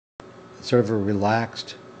sort of a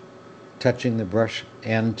relaxed touching the brush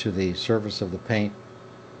end to the surface of the paint,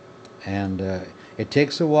 and it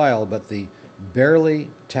takes a while, but the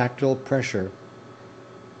barely tactile pressure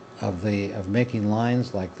of making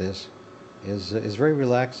lines like this is very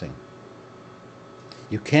relaxing.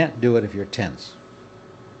 You can't do it if you're tense.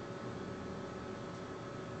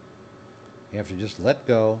 You have to just let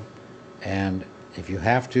go, and if you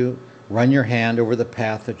have to, run your hand over the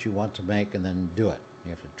path that you want to make and then do it. You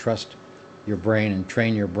have to trust your brain and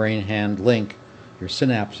train your brain-hand link, your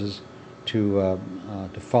synapses, to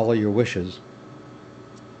follow your wishes,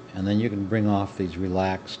 and then you can bring off these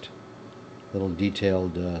relaxed little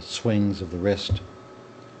detailed swings of the wrist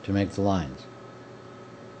to make the lines.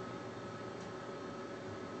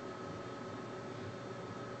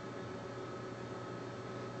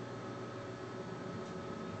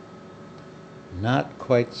 Not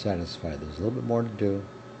quite satisfied. There's a little bit more to do.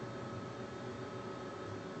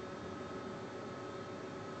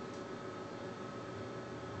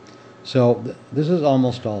 So this is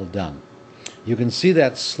almost all done. You can see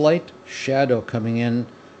that slight shadow coming in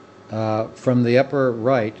from the upper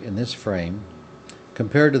right in this frame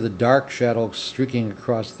compared to the dark shadow streaking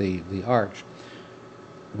across the arch.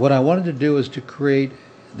 What I wanted to do is to create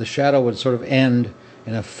the shadow would sort of end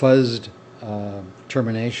in a fuzzed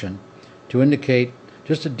termination to indicate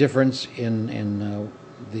just a difference in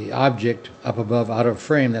the object up above out of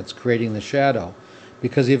frame that's creating the shadow,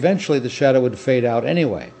 because eventually the shadow would fade out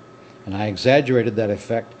anyway, and I exaggerated that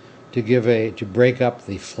effect to break up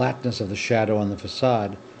the flatness of the shadow on the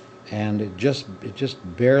facade, and it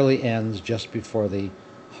just barely ends just before the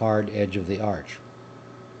hard edge of the arch.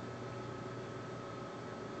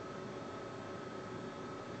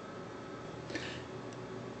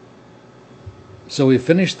 So we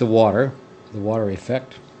finished the water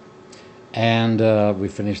effect, and we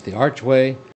finished the archway.